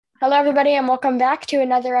Hello, everybody, and welcome back to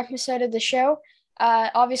another episode of the show.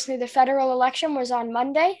 Obviously, the federal election was on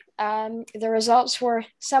Monday. The results were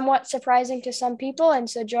somewhat surprising to some people, and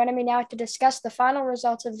so joining me now to discuss the final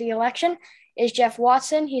results of the election is Jeff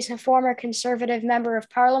Watson. He's a former Conservative member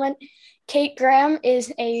of Parliament. Kate Graham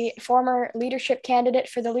is a former leadership candidate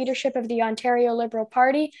for the leadership of the Ontario Liberal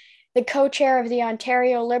Party, the co-chair of the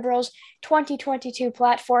Ontario Liberals' 2022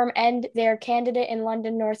 platform, and their candidate in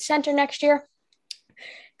London North Centre next year.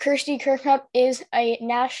 Kirsty Kirkhope is a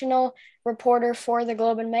national reporter for the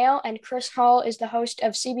Globe and Mail, and Chris Hall is the host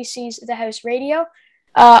of CBC's The House Radio.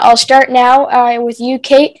 I'll start now with you,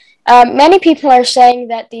 Kate. Many people are saying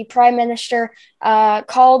that the Prime Minister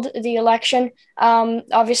called the election,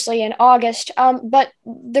 obviously in August, but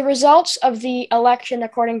the results of the election,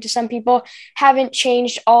 according to some people, haven't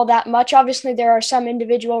changed all that much. Obviously, there are some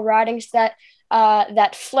individual ridings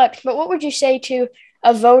that flipped, but what would you say to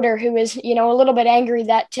a voter who is, a little bit angry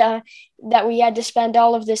that we had to spend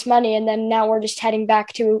all of this money and then now we're just heading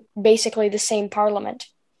back to basically the same parliament?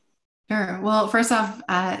 Sure. Well, first off,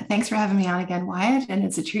 thanks for having me on again, Wyatt. And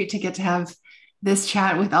it's a treat to get to have this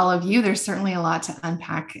chat with all of you. There's certainly a lot to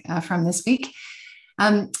unpack from this week.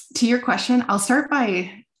 To your question, I'll start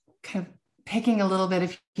by kind of picking a little bit,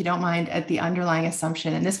 if you don't mind, at the underlying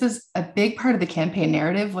assumption. And this was a big part of the campaign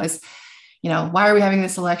narrative was, why are we having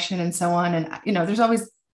this election and so on? And, there's always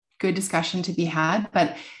good discussion to be had,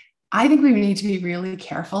 but I think we need to be really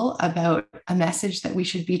careful about a message that we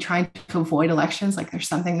should be trying to avoid elections. Like there's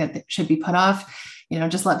something that should be put off,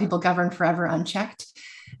 just let people govern forever unchecked.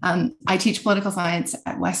 I teach political science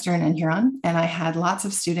at Western and Huron, and I had lots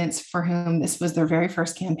of students for whom this was their very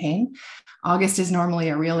first campaign. August is normally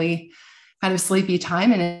a really kind of sleepy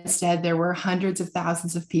time. And instead, there were hundreds of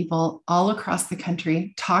thousands of people all across the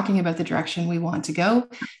country talking about the direction we want to go,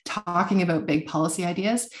 talking about big policy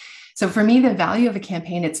ideas. So for me, the value of a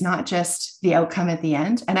campaign, it's not just the outcome at the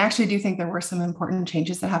end. And I actually do think there were some important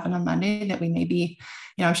changes that happened on Monday that we may be,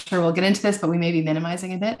 I'm sure we'll get into this, but we may be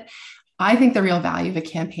minimizing a bit. I think the real value of a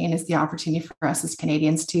campaign is the opportunity for us as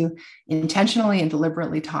Canadians to intentionally and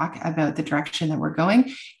deliberately talk about the direction that we're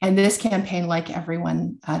going. And this campaign, like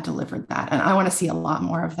everyone, delivered that. And I want to see a lot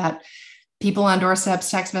more of that. People on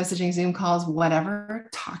doorsteps, text messaging, Zoom calls, whatever,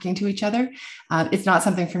 talking to each other. It's not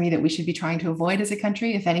something for me that we should be trying to avoid as a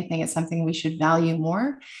country. If anything, it's something we should value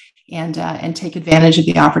more and take advantage of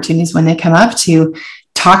the opportunities when they come up to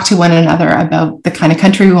talk to one another about the kind of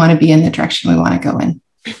country we want to be in, the direction we want to go in.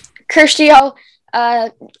 Kirsty, I'll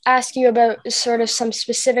ask you about sort of some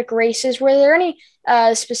specific races. Were there any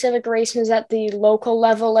specific races at the local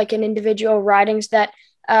level, like in individual ridings, that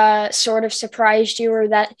sort of surprised you, or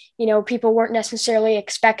that, people weren't necessarily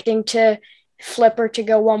expecting to flip or to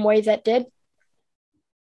go one way that did?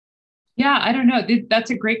 Yeah, I don't know.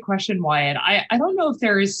 That's a great question, Wyatt. I don't know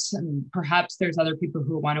if perhaps there's other people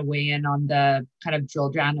who want to weigh in on the kind of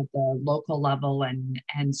drill down at the local level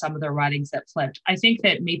and some of the ridings that flipped. I think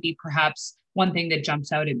that maybe perhaps one thing that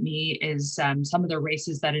jumps out at me is some of the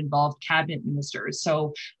races that involve cabinet ministers.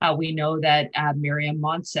 So we know that Miriam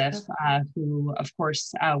Monsef, who of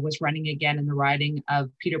course was running again in the riding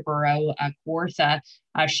of Peterborough, Kawartha,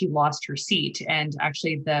 she lost her seat. And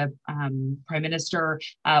actually the Prime Minister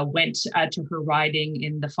went to her riding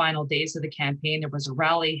in the final days of the campaign. There was a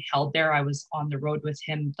rally held there. I was on the road with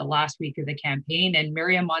him the last week of the campaign, and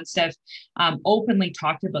Miriam Monsef openly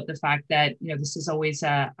talked about the fact that, this is always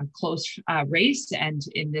a close race. And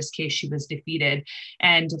in this case, she was defeated.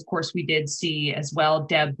 And of course, we did see as well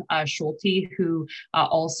Deb Schulte, who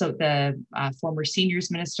also the former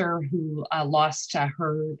seniors minister, who lost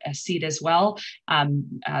her seat as well.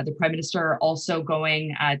 The Prime Minister also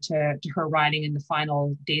going to her riding in the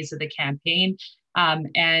final days of the campaign.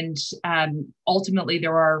 And ultimately,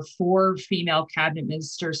 there are 4 female cabinet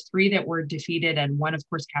ministers, 3 that were defeated, and 1, of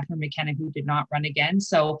course, Catherine McKenna, who did not run again.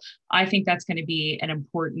 So I think that's going to be an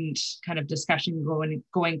important kind of discussion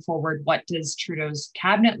going forward. What does Trudeau's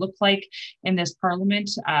cabinet look like in this parliament?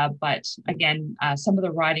 But again, some of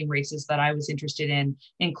the riding races that I was interested in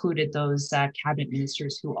included those cabinet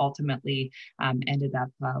ministers who ultimately ended up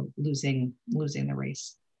losing the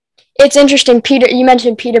race. It's interesting, Peter. You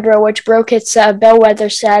mentioned Peterborough, which broke its bellwether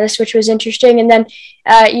status, which was interesting. And then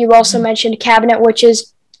you also mentioned cabinet, which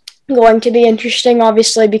is going to be interesting,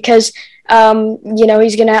 obviously, because,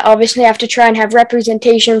 he's going to obviously have to try and have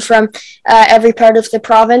representation from every part of the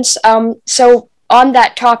province. So on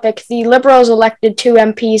that topic, the Liberals elected 2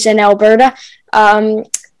 MPs in Alberta.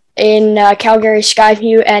 in Calgary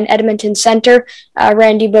Skyview and Edmonton Centre,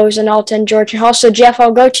 Randy Bosenalt and Georgian Hall. So, Jeff,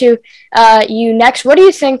 I'll go to you next. What do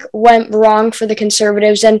you think went wrong for the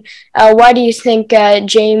Conservatives, and why do you think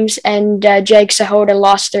James and Jag Sahota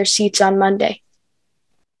lost their seats on Monday?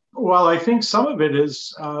 Well, I think some of it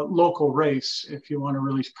is local race, if you want to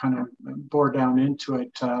really kind of bore down into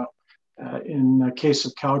it. In the case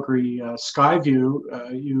of Calgary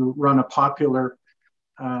Skyview, you run a popular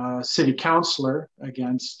city councillor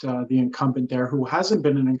against the incumbent there, who hasn't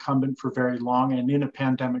been an incumbent for very long, and in a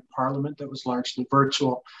pandemic parliament that was largely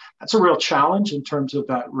virtual. That's a real challenge in terms of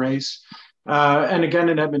that race. And again,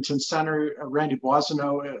 in Edmonton Centre, Randy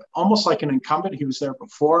Boisseneau, almost like an incumbent, he was there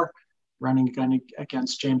before, running again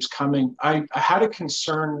against James Cumming. I had a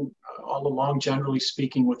concern all along, generally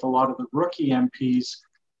speaking, with a lot of the rookie MPs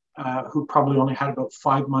who probably only had about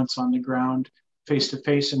 5 months on the ground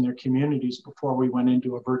face-to-face in their communities before we went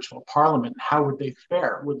into a virtual parliament. How would they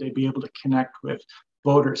fare? Would they be able to connect with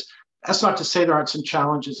voters? That's not to say there aren't some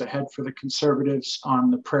challenges ahead for the Conservatives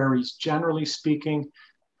on the prairies, generally speaking.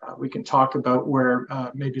 We can talk about where,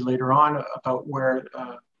 maybe later on, about where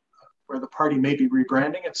the party may be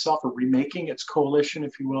rebranding itself or remaking its coalition,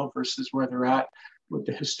 if you will, versus where they're at with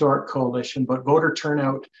the historic coalition. But voter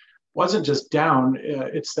turnout wasn't just down,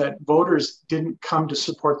 it's that voters didn't come to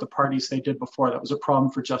support the parties they did before. That was a problem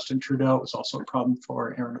for Justin Trudeau. It was also a problem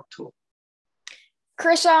for Erin O'Toole.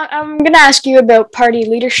 Chris, I'm going to ask you about party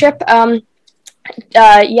leadership.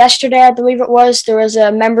 Yesterday, I believe it was, there was a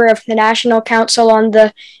member of the National Council on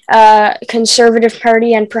the Conservative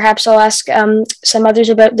Party, and perhaps I'll ask some others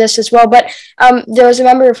about this as well, but there was a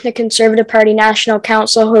member of the Conservative Party National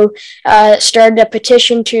Council who started a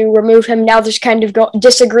petition to remove him. Now there's kind of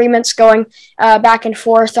disagreements going back and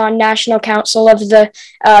forth on National Council of the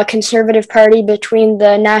Conservative Party between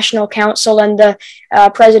the National Council and the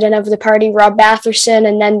president of the party, Rob Batherson,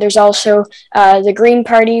 and then there's also the Green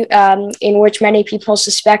Party, in which many people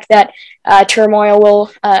suspect that turmoil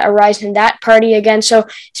will arise in that party again. So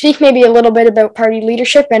speak maybe a little bit about party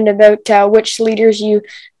leadership and about which leaders you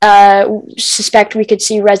suspect we could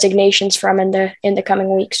see resignations from in the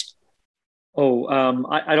coming weeks.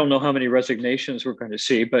 I don't know how many resignations we're going to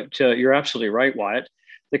see, but you're absolutely right, Wyatt.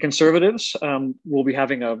 The Conservatives will be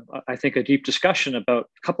having, I think, a deep discussion about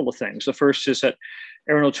a couple of things. The first is that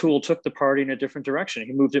Erin O'Toole took the party in a different direction.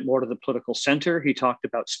 He moved it more to the political center. He talked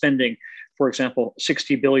about spending, for example,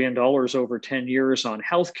 $60 billion over 10 years on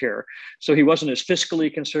healthcare. So he wasn't as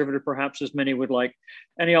fiscally conservative, perhaps, as many would like.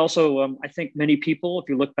 And he also, I think many people, if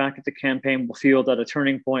you look back at the campaign, will feel that a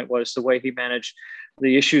turning point was the way he managed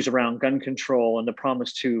the issues around gun control and the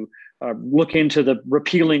promise to look into the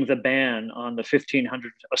repealing the ban on the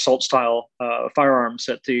 1,500 assault-style firearms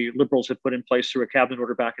that the Liberals had put in place through a cabinet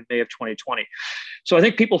order back in May of 2020. So I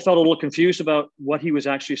think people felt a little confused about what he was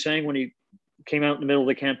actually saying when he came out in the middle of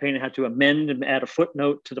the campaign and had to amend and add a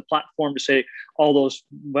footnote to the platform to say all those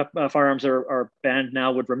firearms that are banned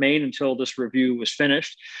now would remain until this review was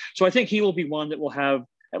finished. So I think he will be one that will have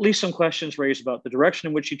at least some questions raised about the direction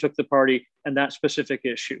in which he took the party and that specific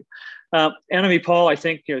issue. Annamie Paul, I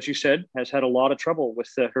think, as you said, has had a lot of trouble with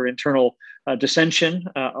her internal dissension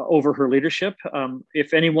over her leadership.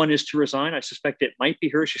 If anyone is to resign, I suspect it might be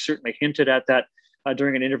her. She certainly hinted at that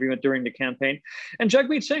during an interview during the campaign. And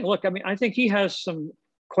Jagmeet Singh, look, I mean, I think he has some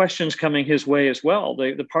questions coming his way as well.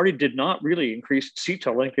 The party did not really increase seat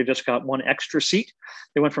total. I think they just got one extra seat.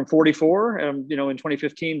 They went from 44, in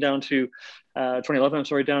 2015 down to 2011. I'm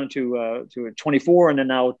sorry, down to 24, and then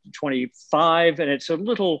now 25. And it's a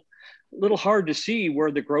little hard to see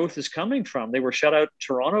where the growth is coming from. They were shut out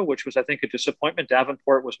Toronto, which was, I think, a disappointment.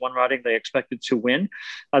 Davenport was one riding they expected to win.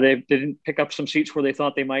 They didn't pick up some seats where they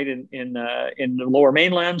thought they might in the Lower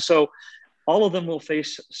Mainland. So all of them will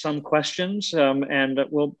face some questions, and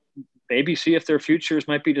we'll maybe see if their futures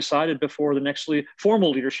might be decided before the next formal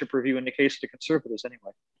leadership review in the case of the Conservatives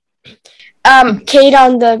anyway. Kate,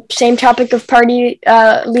 on the same topic of party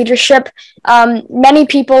leadership, many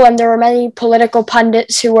people, and there were many political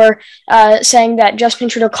pundits who were saying that Justin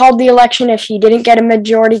Trudeau called the election if he didn't get a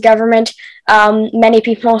majority government. Many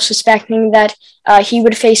people suspecting that he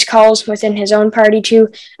would face calls within his own party to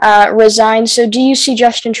resign. So do you see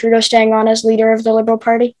Justin Trudeau staying on as leader of the Liberal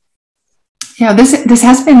Party? Yeah, this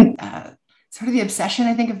has been sort of the obsession,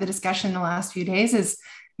 I think, of the discussion in the last few days is,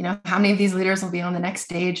 how many of these leaders will be on the next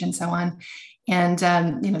stage and so on. And,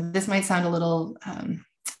 this might sound a little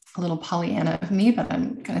Pollyanna of me, but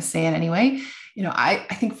I'm going to say it anyway. I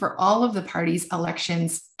think for all of the parties,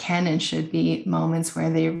 elections can and should be moments where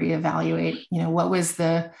they reevaluate, what was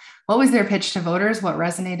their pitch to voters, what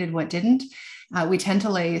resonated, what didn't. We tend to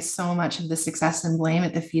lay so much of the success and blame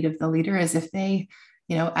at the feet of the leader as if they,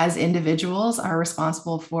 as individuals are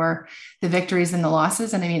responsible for the victories and the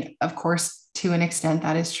losses. And I mean, of course, to an extent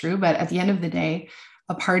that is true, but at the end of the day,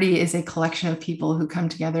 a party is a collection of people who come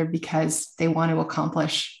together because they want to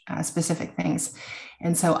accomplish specific things.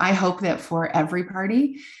 And so I hope that for every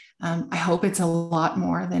party, I hope it's a lot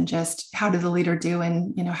more than just how did the leader do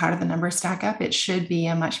and, how do the numbers stack up? It should be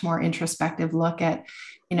a much more introspective look at,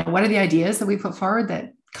 what are the ideas that we put forward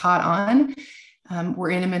that caught on?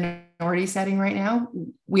 We're in a minority setting right now.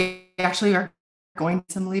 We actually are going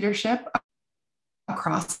to some leadership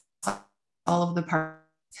across all of the parties,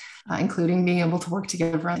 including being able to work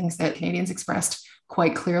together on things that Canadians expressed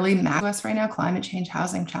quite clearly matter to us right now: climate change,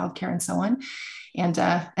 housing, childcare, and so on. And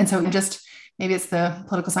so just maybe it's the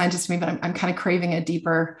political scientist to me, but I'm kind of craving a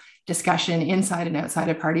deeper discussion inside and outside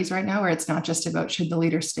of parties right now, where it's not just about should the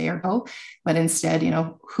leader stay or go, but instead,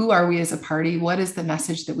 who are we as a party? What is the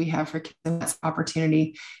message that we have for kids? And what's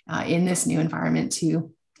opportunity in this new environment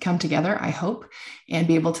to come together, I hope, and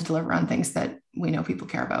be able to deliver on things that we know people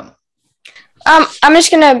care about. I'm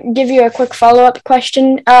just going to give you a quick follow-up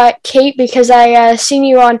question, Kate, because I seen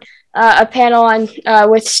you on a panel on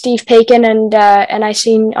with Steve Paikin, and I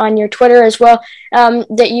seen on your Twitter as well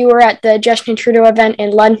that you were at the Justin Trudeau event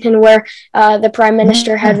in London where the Prime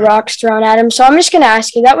Minister had rocks thrown at him. So I'm just going to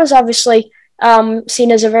ask you, that was obviously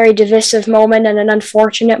seen as a very divisive moment and an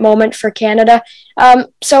unfortunate moment for Canada.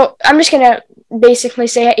 So I'm just going to basically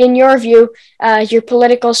say, in your view, your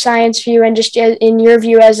political science view, and just in your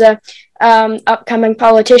view as a upcoming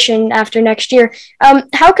politician after next year,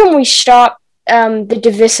 how can we stop the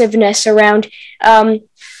divisiveness around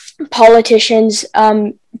politicians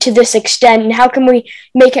to this extent, and how can we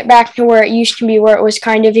make it back to where it used to be, where it was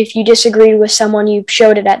kind of, if you disagreed with someone, you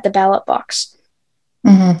showed it at the ballot box?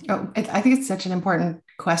 Mm-hmm. I think it's such an important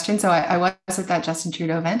question. So I was at that Justin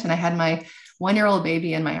Trudeau event, and I had my 1-year-old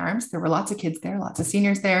baby in my arms. There were lots of kids there, lots of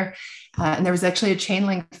seniors there. And there was actually a chain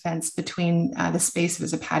link fence between the space. It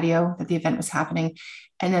was a patio that the event was happening.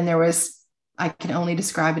 And then there was, I can only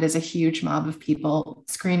describe it as a huge mob of people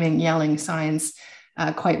screaming, yelling, signs,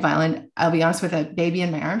 quite violent. I'll be honest, with a baby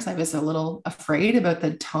in my arms, I was a little afraid about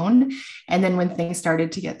the tone. And then when things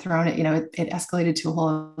started to get thrown, it escalated to a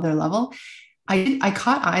whole other level. I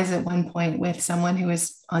caught eyes at one point with someone who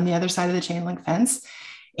was on the other side of the chain link fence,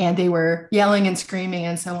 and they were yelling and screaming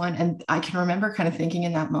and so on. And I can remember kind of thinking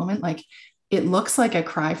in that moment, like, it looks like a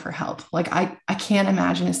cry for help. Like, I can't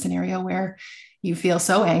imagine a scenario where you feel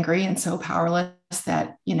so angry and so powerless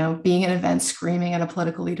that, being at an event screaming at a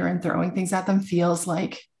political leader and throwing things at them feels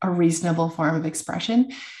like a reasonable form of expression.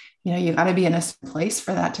 You got to be in a place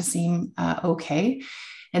for that to seem okay.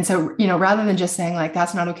 And so, rather than just saying like,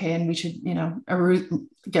 that's not okay and we should,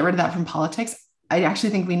 get rid of that from politics, I actually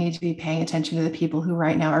think we need to be paying attention to the people who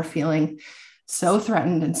right now are feeling so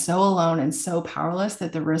threatened and so alone and so powerless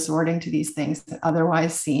that they're resorting to these things that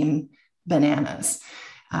otherwise seem bananas.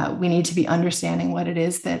 We need to be understanding what it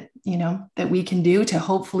is that, that we can do to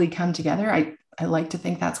hopefully come together. I like to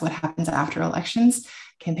think that's what happens after elections.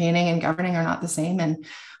 Campaigning and governing are not the same. And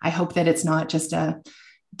I hope that it's not just a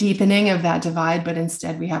deepening of that divide, but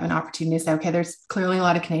instead we have an opportunity to say, okay, there's clearly a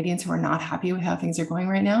lot of Canadians who are not happy with how things are going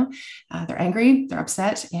right now. They're angry, they're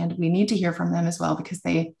upset, and we need to hear from them as well, because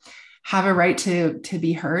they have a right to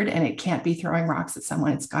be heard, and it can't be throwing rocks at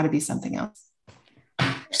someone. It's got to be something else.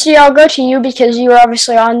 See, I'll go to you because you were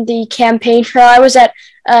obviously on the campaign trail. I was at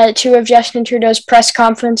 2 of Justin Trudeau's press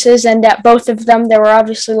conferences, and at both of them, there were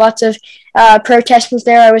obviously lots of protesters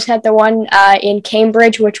there. I was at the one in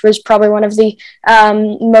Cambridge, which was probably one of the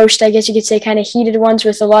most, I guess you could say, kind of heated ones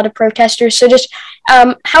with a lot of protesters. So just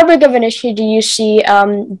how big of an issue do you see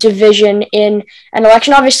division in an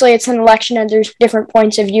election? Obviously, it's an election and there's different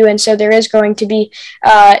points of view, and so there is going to be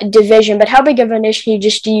division. But how big of an issue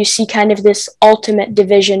just do you see kind of this ultimate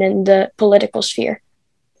division in the political sphere?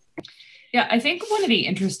 Yeah, I think one of the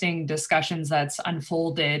interesting discussions that's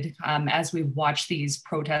unfolded as we've watched these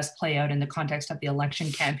protests play out in the context of the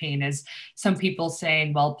election campaign is some people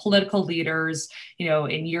saying, well, political leaders,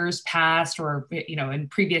 in years past or, in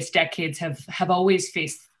previous decades have always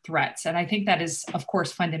faced threats. And I think that is, of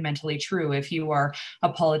course, fundamentally true. If you are a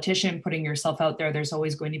politician putting yourself out there, there's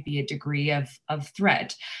always going to be a degree of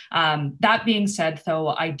threat. That being said, though,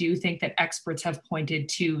 I do think that experts have pointed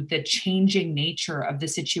to the changing nature of the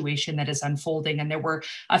situation that is unfolding. And there were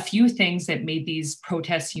a few things that made these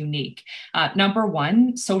protests unique. Number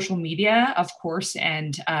one, social media, of course,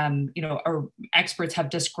 and experts have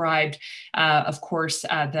described, of course,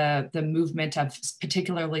 the movement of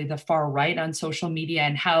particularly the far right on social media,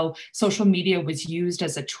 and how how social media was used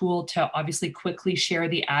as a tool to obviously quickly share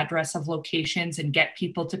the address of locations and get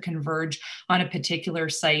people to converge on a particular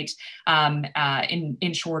site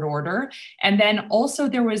in short order. And then also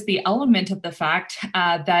there was the element of the fact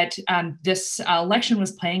that this election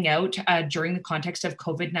was playing out during the context of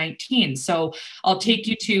COVID-19. So I'll take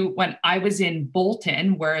you to when I was in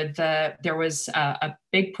Bolton, where there was a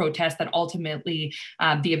big protest that ultimately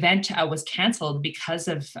the event was canceled because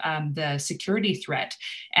of the security threat.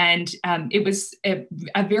 And it was a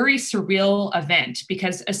very surreal event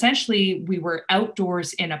because essentially we were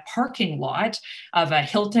outdoors in a parking lot of a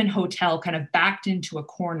Hilton hotel, kind of backed into a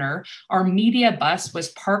corner. Our media bus was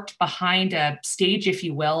parked behind a stage, if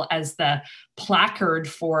you will, as the placard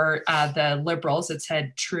for the Liberals. It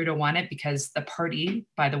said Trudeau won it because the party,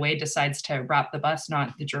 by the way, decides to wrap the bus,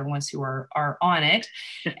 not the journalists who are on it.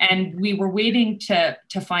 And we were waiting to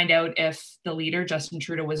find out if the leader, Justin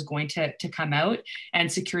Trudeau, was going to come out.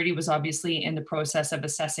 And security was obviously in the process of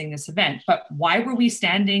assessing this event. But why were we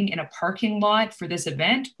standing in a parking lot for this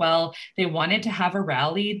event? Well, they wanted to have a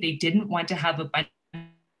rally. They didn't want to have a bunch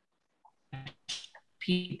of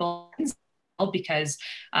people because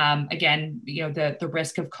again, the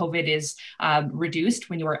risk of COVID is reduced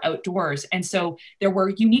when you are outdoors. And so there were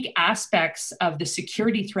unique aspects of the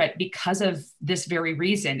security threat because of this very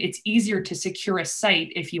reason. It's easier to secure a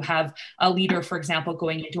site if you have a leader, for example,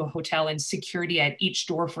 going into a hotel and security at each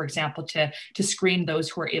door, for example, to screen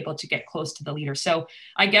those who are able to get close to the leader. So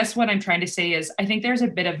I guess what I'm trying to say is I think there's a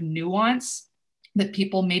bit of nuance that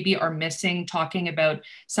people maybe are missing, talking about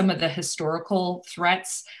some of the historical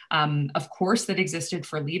threats, of course, that existed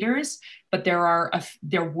for leaders, but there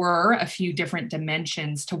were a few different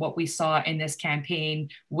dimensions to what we saw in this campaign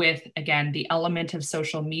with, again, the element of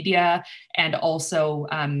social media and also,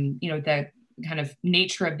 the kind of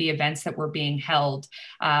nature of the events that were being held.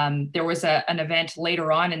 There was an event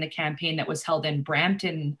later on in the campaign that was held in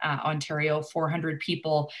Brampton, Ontario, 400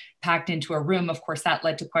 people packed into a room. Of course, that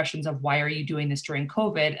led to questions of why are you doing this during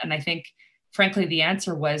COVID? And I think, frankly, the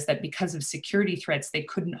answer was that because of security threats, they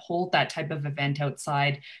couldn't hold that type of event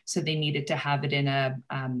outside. So they needed to have it in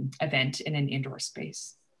an event in an indoor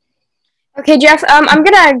space. Okay, Jeff, I'm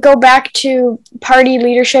going to go back to party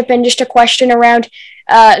leadership and just a question around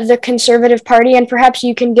the Conservative Party, and perhaps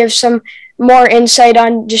you can give some more insight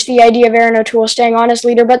on just the idea of Aaron O'Toole staying on as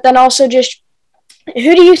leader, but then also just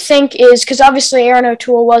who do you think is, because obviously Aaron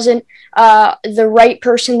O'Toole wasn't the right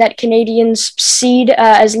person that Canadians seed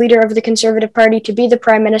as leader of the Conservative Party to be the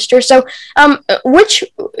Prime Minister. So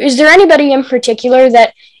is there anybody in particular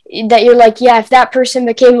that you're like, yeah, if that person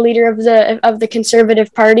became leader of the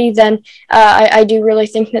Conservative Party, then I do really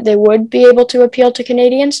think that they would be able to appeal to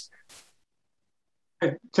Canadians?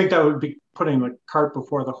 I think that would be putting the cart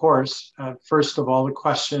before the horse. First of all,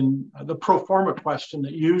 the pro forma question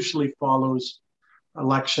that usually follows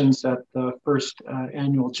elections at the first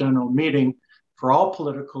annual general meeting for all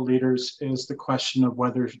political leaders is the question of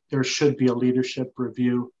whether there should be a leadership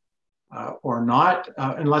review or not,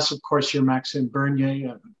 unless, of course, you're Maxime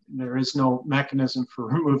Bernier. There is no mechanism for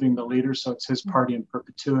removing the leader, so it's his party in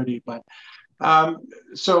perpetuity. But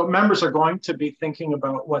so members are going to be thinking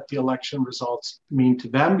about what the election results mean to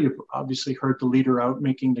them. You've obviously heard the leader out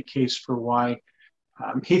making the case for why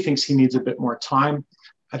he thinks he needs a bit more time.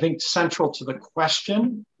 I think central to the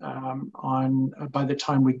question by the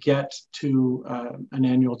time we get to an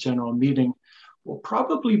annual general meeting will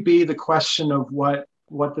probably be the question of what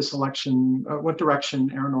this election, what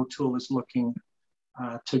direction Aaron O'Toole is looking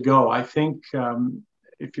to go. I think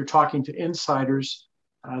if you're talking to insiders,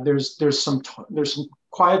 there's some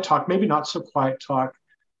quiet talk, maybe not so quiet talk,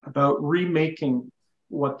 about remaking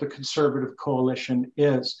what the Conservative coalition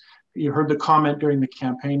is. You heard the comment during the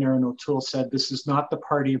campaign. Aaron O'Toole said, "This is not the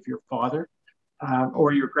party of your father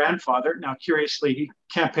or your grandfather." Now, curiously, he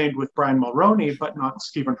campaigned with Brian Mulroney, but not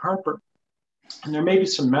Stephen Harper. And there may be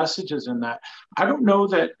some messages in that. I don't know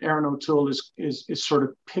that Aaron O'Toole is sort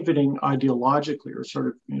of pivoting ideologically or sort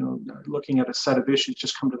of, looking at a set of issues,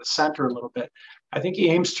 just come to the center a little bit. I think he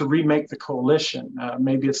aims to remake the coalition.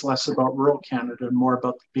 Maybe it's less about rural Canada and more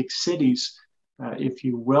about the big cities, if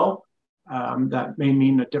you will. That may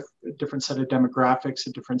mean a different set of demographics,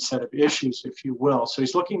 a different set of issues, if you will. So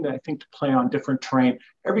he's looking, I think, to play on different terrain.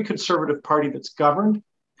 Every Conservative Party that's governed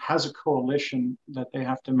has a coalition that they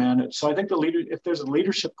have to manage. So I think if there's a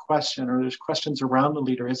leadership question or there's questions around the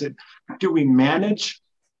leader, do we manage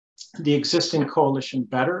the existing coalition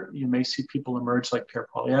better? You may see people emerge like Pierre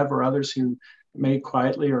Poilievre or others who may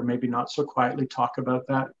quietly or maybe not so quietly talk about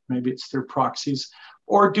that. Maybe it's through proxies.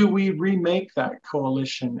 Or do we remake that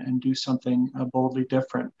coalition and do something boldly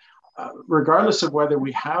different? Regardless of whether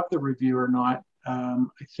we have the review or not,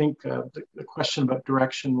 I think the question about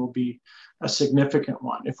direction will be a significant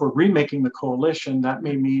one. If we're remaking the coalition, that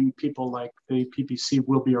may mean people like the PPC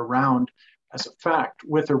will be around as a fact,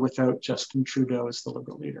 with or without Justin Trudeau as the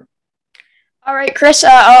Liberal leader. All right, Chris,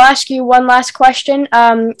 I'll ask you one last question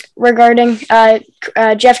regarding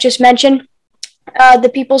Jeff just mentioned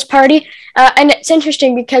the People's Party. And it's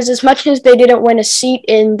interesting because as much as they didn't win a seat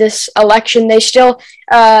in this election, they still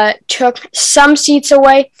took some seats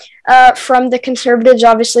away from the Conservatives.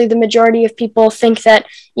 Obviously, the majority of people think that,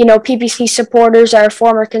 PPC supporters are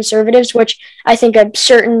former Conservatives, which I think a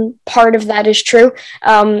certain part of that is true.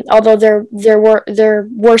 Although there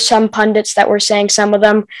were some pundits that were saying some of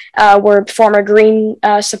them were former Green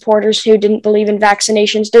supporters who didn't believe in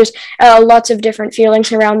vaccinations. There's lots of different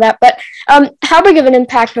feelings around that. But how big of an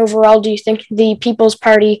impact overall do you think the People's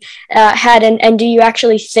Party had, and do you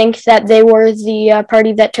actually think that they were the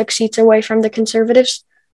party that took seats away from the Conservatives?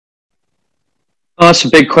 Oh, that's a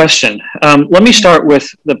big question. Let me start with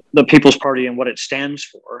the People's Party and what it stands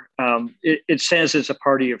for. It says it's a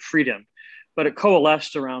party of freedom, but it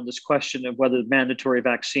coalesced around this question of whether mandatory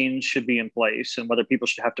vaccines should be in place and whether people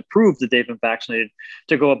should have to prove that they've been vaccinated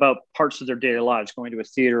to go about parts of their daily lives, going to a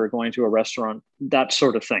theater or going to a restaurant, that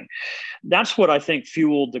sort of thing. That's what I think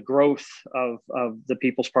fueled the growth of the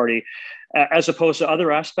People's Party, as opposed to other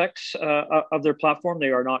aspects of their platform.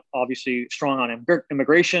 They are not obviously strong on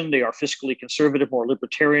immigration. They are fiscally conservative, more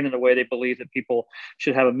libertarian in the way they believe that people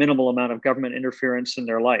should have a minimal amount of government interference in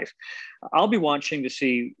their life. I'll be watching to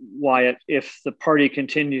see, Wyatt, if the party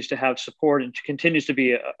continues to have support and continues to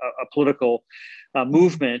be a political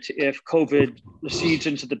movement, if COVID recedes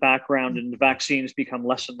into the background and the vaccines become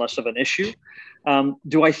less and less of an issue.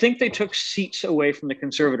 Do I think they took seats away from the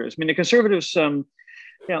Conservatives? I mean, the Conservatives, there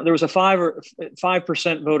was a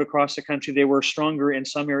 5% vote across the country. They were stronger in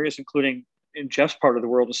some areas, including in Jeff's part of the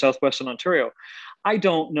world in southwestern Ontario. I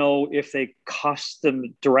don't know if they cost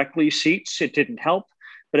them directly seats. It didn't help.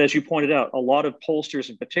 But as you pointed out, a lot of pollsters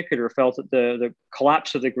in particular felt that the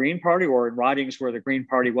collapse of the Green Party, or in ridings where the Green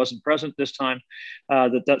Party wasn't present this time,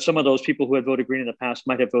 that some of those people who had voted Green in the past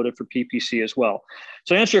might have voted for PPC as well.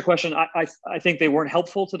 So to answer your question, I think they weren't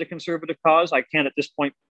helpful to the Conservative cause. I can't at this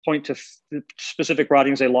point to specific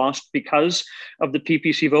ridings they lost because of the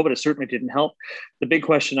PPC vote, but it certainly didn't help. The big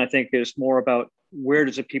question, I think, is more about where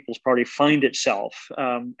does the People's Party find itself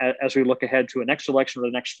as we look ahead to a next election or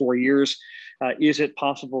the next 4 years? Is it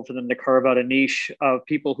possible for them to carve out a niche of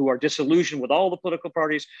people who are disillusioned with all the political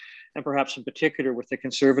parties, and perhaps in particular with the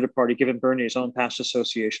Conservative Party, given Bernie's own past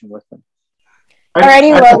association with them?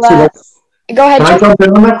 Alrighty, well, go ahead, Can Jeff. I jump in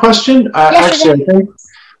on that question? Yes, actually, I think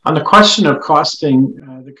on the question of costing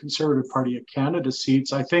the Conservative Party of Canada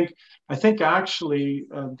seats, I think actually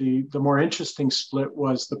the more interesting split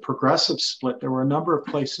was the progressive split. There were a number of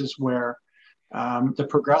places where the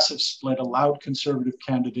progressive split allowed Conservative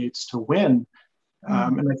candidates to win.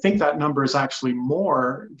 And I think that number is actually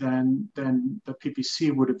more than the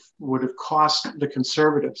PPC would have cost the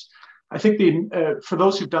Conservatives. I think for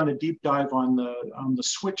those who've done a deep dive on the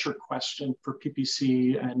switcher question for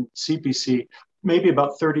PPC and CPC, maybe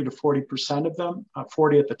about 30 to 40% of them,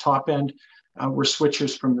 40 at the top end, were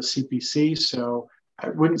switchers from the CPC. So I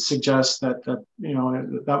wouldn't suggest that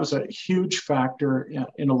that was a huge factor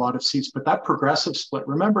in a lot of seats. But that progressive split,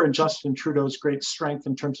 remember, in Justin Trudeau's great strength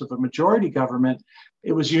in terms of a majority government,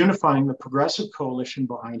 it was unifying the progressive coalition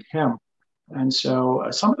behind him. And so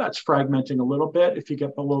some of that's fragmenting a little bit. If you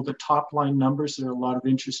get below the top line numbers, there are a lot of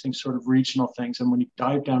interesting sort of regional things. And when you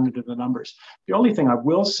dive down into the numbers, the only thing I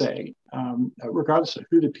will say, regardless of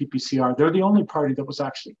who the PPC are, they're the only party that was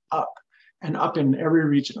actually up in every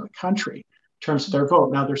region of the country in terms of their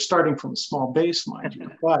vote. Now, they're starting from a small base, mind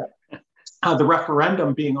you, but the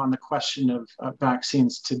referendum being on the question of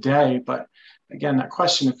vaccines today. But again, that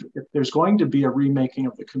question, if there's going to be a remaking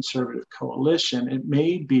of the Conservative coalition, it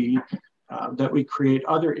may be that we create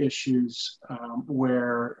other issues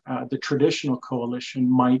where the traditional coalition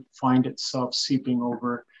might find itself seeping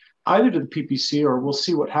over either to the PPC, or we'll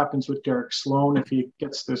see what happens with Derek Sloan if he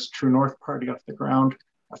gets this True North party off the ground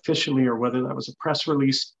officially, or whether that was a press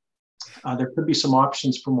release. There could be some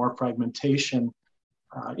options for more fragmentation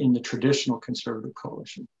in the traditional Conservative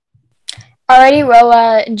coalition. Alrighty,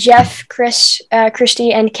 well, Jeff, Chris,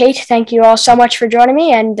 Christy, and Kate, thank you all so much for joining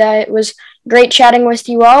me, and it was great chatting with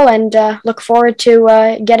you all, and look forward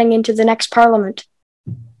to getting into the next Parliament.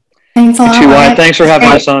 Thanks a lot. Thanks for having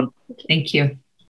us on. Thank you.